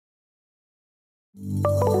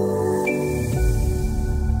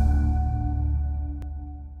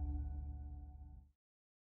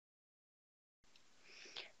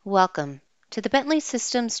Welcome to the Bentley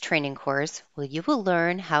Systems training course where you will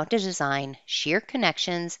learn how to design shear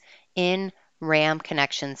connections in RAM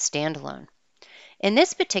Connection Standalone. In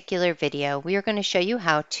this particular video, we are going to show you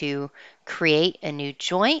how to create a new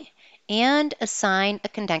joint and assign a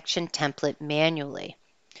connection template manually.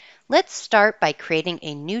 Let's start by creating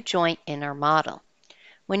a new joint in our model.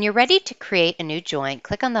 When you're ready to create a new joint,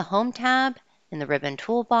 click on the Home tab in the ribbon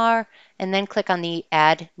toolbar and then click on the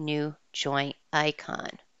Add New Joint icon.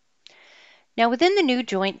 Now within the New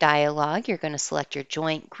Joint dialog, you're going to select your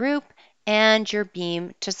joint group and your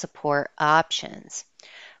beam to support options.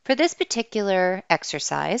 For this particular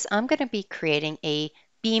exercise, I'm going to be creating a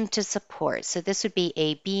beam to support. So this would be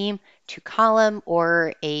a beam to column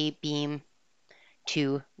or a beam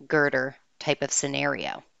to girder type of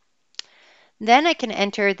scenario. Then I can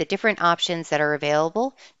enter the different options that are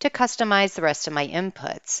available to customize the rest of my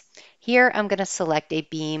inputs. Here I'm going to select a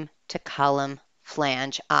beam to column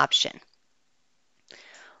flange option.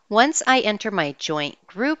 Once I enter my joint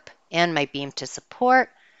group and my beam to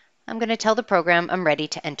support, I'm going to tell the program I'm ready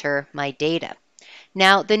to enter my data.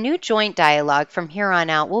 Now, the new joint dialog from here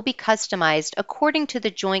on out will be customized according to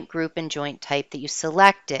the joint group and joint type that you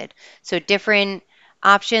selected. So different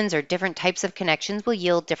options or different types of connections will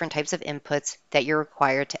yield different types of inputs that you're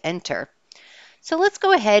required to enter. So let's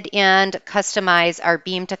go ahead and customize our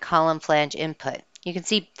beam to column flange input. You can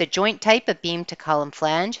see the joint type of beam to column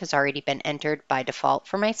flange has already been entered by default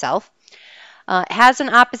for myself. Has an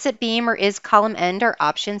opposite beam or is column end are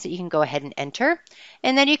options that you can go ahead and enter.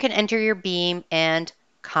 And then you can enter your beam and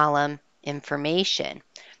column information.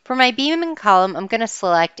 For my beam and column, I'm going to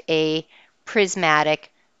select a prismatic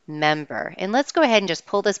member. And let's go ahead and just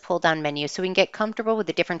pull this pull down menu so we can get comfortable with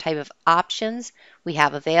the different type of options we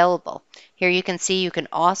have available. Here you can see you can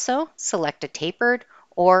also select a tapered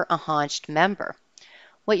or a haunched member.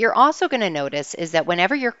 What you're also going to notice is that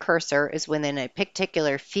whenever your cursor is within a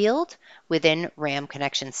particular field within RAM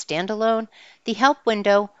Connection Standalone, the help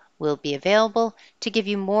window will be available to give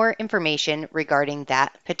you more information regarding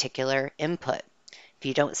that particular input. If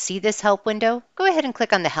you don't see this help window, go ahead and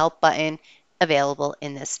click on the help button available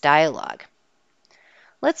in this dialog.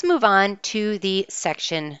 Let's move on to the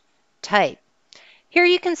section type. Here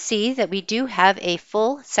you can see that we do have a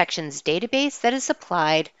full sections database that is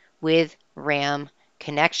supplied with RAM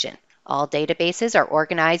Connection. All databases are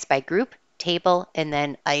organized by group, table, and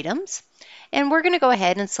then items. And we're going to go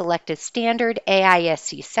ahead and select a standard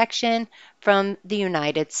AISC section from the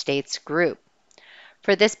United States group.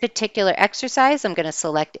 For this particular exercise, I'm going to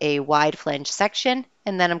select a wide flange section,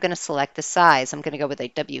 and then I'm going to select the size. I'm going to go with a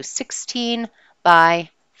W16 by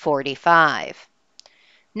 45.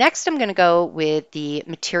 Next, I'm going to go with the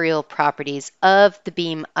material properties of the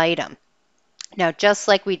beam item. Now, just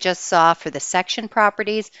like we just saw for the section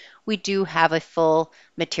properties, we do have a full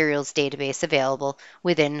materials database available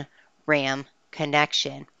within RAM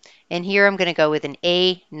Connection. And here I'm going to go with an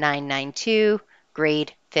A992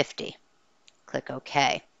 grade 50. Click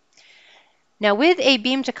OK. Now, with a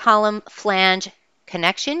beam to column flange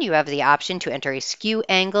connection, you have the option to enter a skew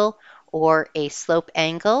angle or a slope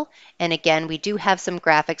angle. And again, we do have some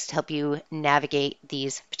graphics to help you navigate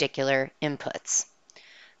these particular inputs.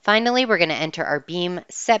 Finally, we're going to enter our beam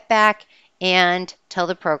setback and tell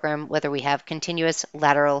the program whether we have continuous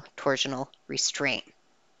lateral torsional restraint.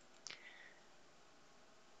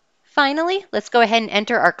 Finally, let's go ahead and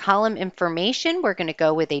enter our column information. We're going to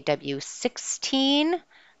go with a W16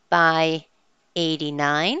 by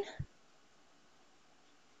 89.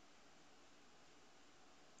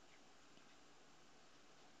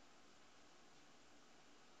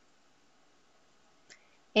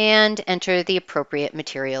 And enter the appropriate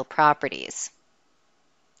material properties.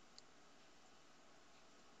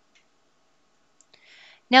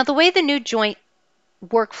 Now, the way the new joint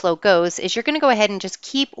workflow goes is you're going to go ahead and just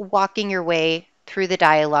keep walking your way through the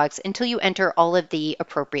dialogues until you enter all of the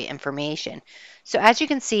appropriate information. So as you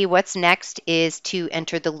can see, what's next is to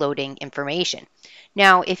enter the loading information.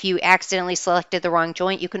 Now, if you accidentally selected the wrong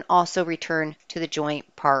joint, you can also return to the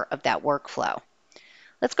joint part of that workflow.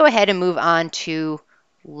 Let's go ahead and move on to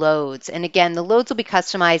loads. And again, the loads will be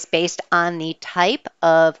customized based on the type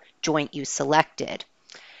of joint you selected.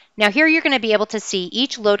 Now here you're going to be able to see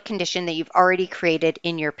each load condition that you've already created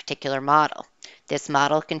in your particular model. This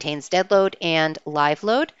model contains dead load and live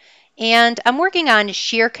load. And I'm working on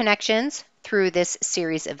shear connections through this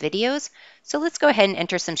series of videos. So let's go ahead and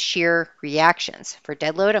enter some shear reactions. For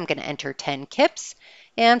dead load, I'm going to enter 10 kips.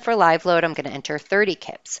 And for live load, I'm going to enter 30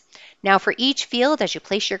 kips. Now for each field, as you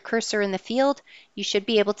place your cursor in the field, you should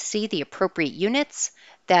be able to see the appropriate units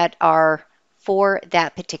that are for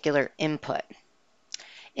that particular input.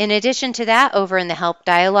 In addition to that, over in the Help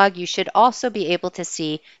dialog, you should also be able to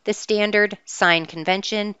see the standard sign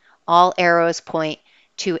convention. All arrows point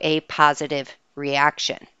to a positive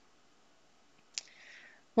reaction.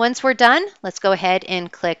 Once we're done, let's go ahead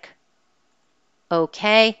and click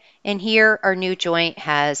OK. And here our new joint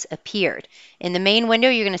has appeared. In the main window,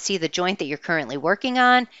 you're going to see the joint that you're currently working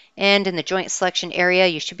on. And in the joint selection area,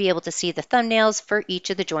 you should be able to see the thumbnails for each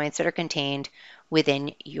of the joints that are contained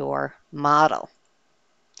within your model.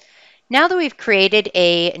 Now that we've created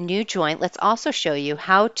a new joint, let's also show you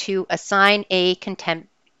how to assign a connection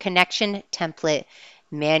template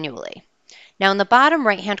manually. Now in the bottom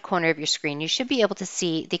right-hand corner of your screen, you should be able to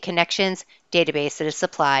see the connections database that is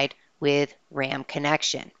supplied with RAM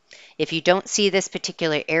Connection. If you don't see this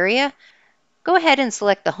particular area, go ahead and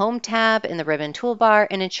select the Home tab in the ribbon toolbar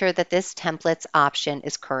and ensure that this templates option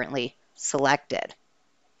is currently selected.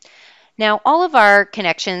 Now all of our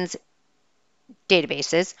connections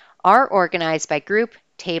databases are organized by group,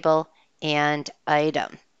 table, and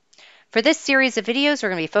item. For this series of videos, we're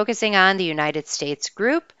going to be focusing on the United States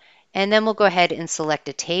group, and then we'll go ahead and select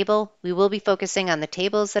a table. We will be focusing on the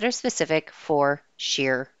tables that are specific for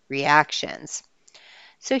shear reactions.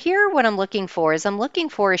 So here what I'm looking for is I'm looking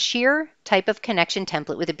for a shear type of connection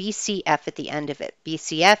template with a BCF at the end of it.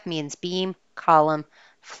 BCF means beam, column,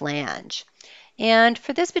 flange. And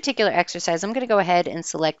for this particular exercise, I'm going to go ahead and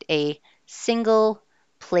select a single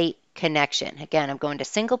plate connection. Again, I'm going to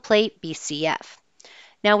single plate BCF.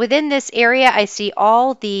 Now within this area, I see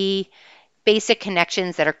all the basic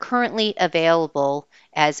connections that are currently available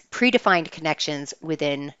as predefined connections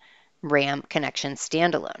within RAM Connection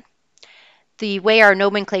Standalone. The way our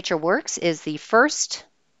nomenclature works is the first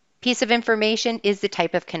piece of information is the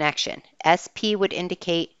type of connection. SP would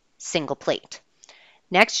indicate single plate.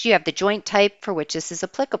 Next, you have the joint type for which this is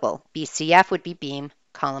applicable. BCF would be beam,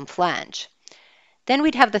 column, flange. Then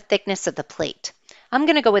we'd have the thickness of the plate. I'm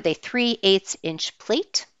going to go with a 3/8 inch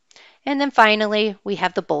plate. And then finally, we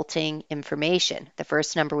have the bolting information. The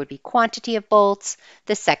first number would be quantity of bolts.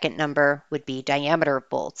 The second number would be diameter of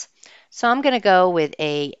bolts. So I'm going to go with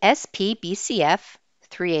a SP BCF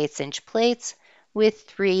 3/8 inch plates with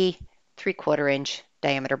 3/4 inch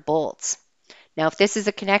diameter bolts. Now, if this is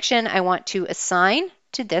a connection I want to assign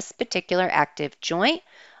to this particular active joint,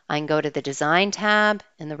 I can go to the Design tab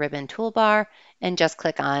in the ribbon toolbar and just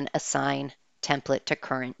click on Assign Template to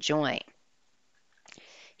Current Joint.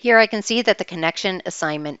 Here I can see that the connection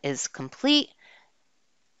assignment is complete,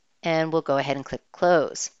 and we'll go ahead and click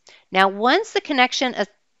Close. Now, once the connection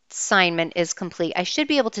assignment is complete, I should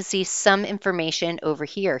be able to see some information over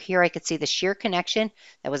here. Here I could see the shear connection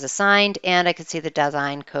that was assigned, and I could see the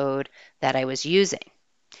design code that I was using.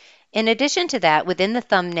 In addition to that, within the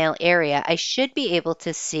thumbnail area, I should be able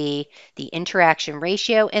to see the interaction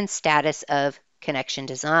ratio and status of connection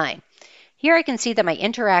design. Here I can see that my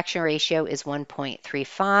interaction ratio is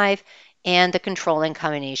 1.35 and the controlling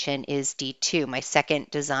combination is D2, my second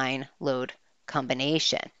design load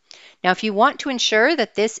combination. Now, if you want to ensure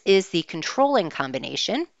that this is the controlling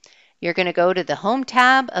combination, you're going to go to the Home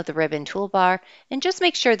tab of the ribbon toolbar and just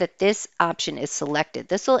make sure that this option is selected.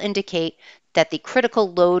 This will indicate that the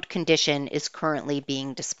critical load condition is currently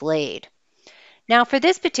being displayed. Now, for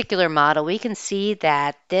this particular model, we can see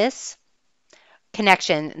that this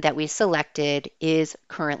connection that we selected is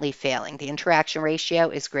currently failing. The interaction ratio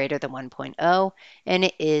is greater than 1.0, and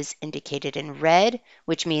it is indicated in red,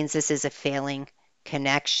 which means this is a failing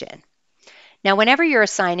connection. Now, whenever you're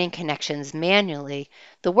assigning connections manually,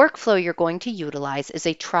 the workflow you're going to utilize is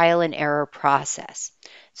a trial and error process.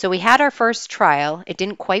 So we had our first trial. It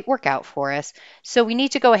didn't quite work out for us. So we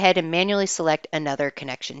need to go ahead and manually select another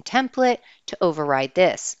connection template to override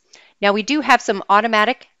this. Now, we do have some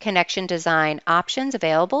automatic connection design options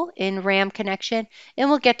available in RAM Connection, and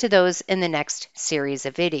we'll get to those in the next series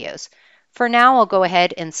of videos. For now, I'll go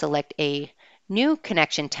ahead and select a new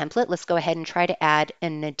connection template. Let's go ahead and try to add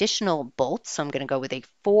an additional bolt. So I'm going to go with a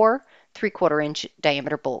 4 3/4 inch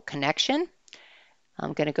diameter bolt connection.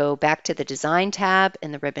 I'm going to go back to the Design tab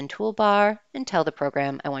in the ribbon toolbar and tell the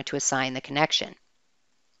program I want to assign the connection.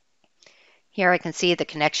 Here I can see the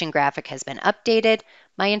connection graphic has been updated.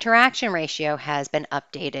 My interaction ratio has been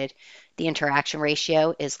updated. The interaction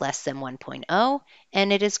ratio is less than 1.0,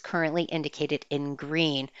 and it is currently indicated in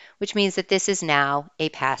green, which means that this is now a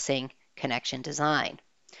passing connection design.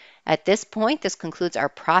 At this point, this concludes our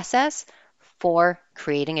process for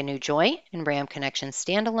creating a new joint in RAM Connection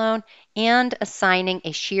Standalone and assigning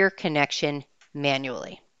a shear connection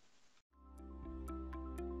manually.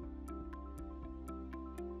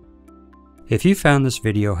 If you found this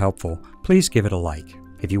video helpful, please give it a like.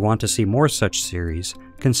 If you want to see more such series,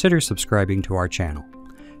 consider subscribing to our channel.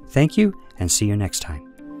 Thank you, and see you next time.